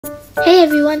Hey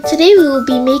everyone, today we will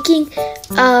be making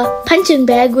a punching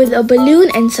bag with a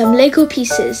balloon and some Lego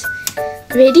pieces.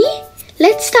 Ready?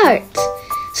 Let's start!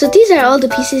 So these are all the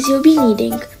pieces you'll be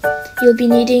needing. You'll be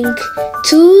needing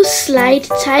 2 slide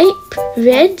type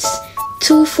reds,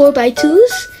 2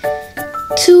 4x2s,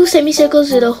 2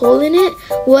 semicircles with a hole in it,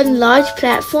 1 large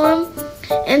platform,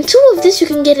 and 2 of this you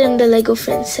can get in the Lego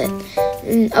Friends set.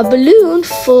 A balloon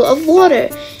full of water.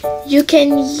 You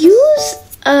can use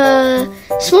a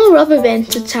small rubber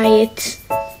band to tie it,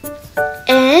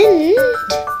 and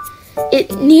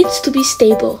it needs to be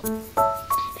stable.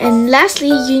 And lastly,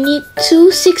 you need 2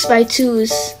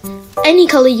 6x2s, any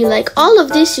color you like. All of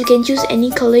this you can choose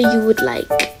any color you would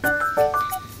like.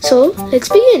 So let's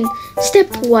begin.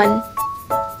 Step 1.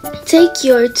 Take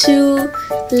your 2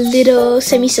 little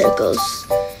semicircles.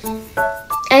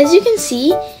 As you can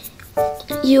see,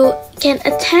 you can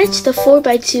attach the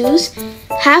 4x2s.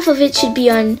 Half of it should be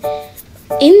on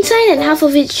inside and half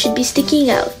of it should be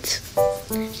sticking out.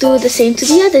 Do the same to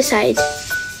the other side.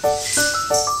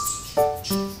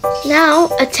 Now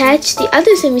attach the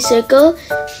other semicircle,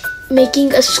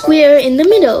 making a square in the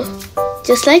middle,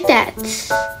 just like that.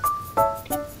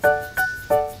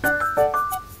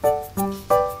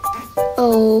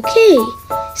 Okay,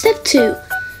 step 2.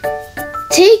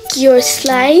 Take your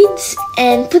slides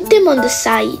and put them on the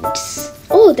sides.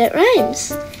 Oh, that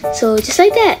rhymes. So just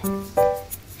like that.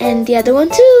 And the other one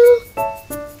too.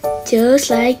 Just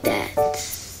like that.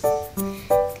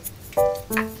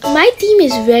 My theme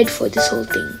is red for this whole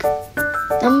thing.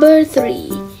 Number 3.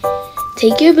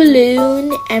 Take your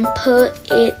balloon and put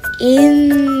it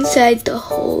inside the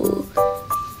hole.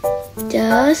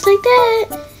 Just like that.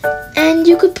 And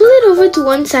you could pull it over to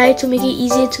one side to make it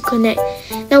easier to connect.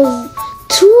 Now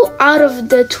 2 out of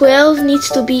the 12 needs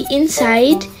to be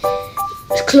inside,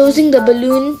 closing the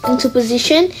balloon into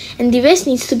position, and the rest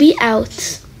needs to be out.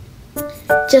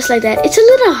 Just like that. It's a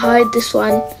little hard, this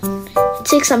one. It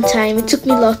takes some time. It took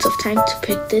me lots of time to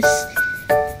practice.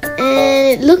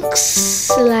 And it looks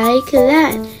like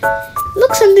that.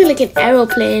 Looks something like an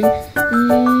aeroplane.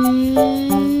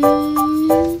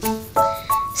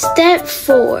 Step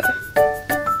 4.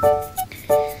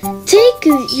 Take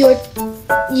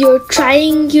your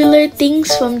triangular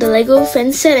things from the Lego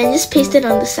Friends set and just paste it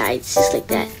on the sides, just like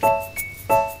that.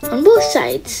 On both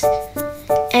sides.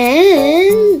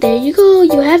 And there you go,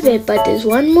 you have it. But there's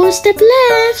one more step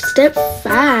left. Step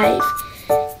 5.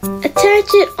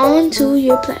 Attach it onto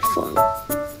your platform.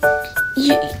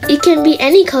 It can be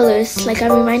any colors, like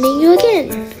I'm reminding you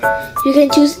again. You can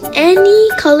choose any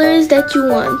colors that you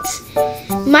want.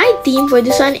 My theme for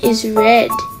this one is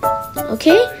red.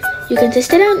 Okay? You can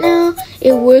test it out now.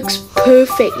 It works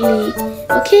perfectly.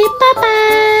 Okay,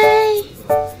 bye-bye.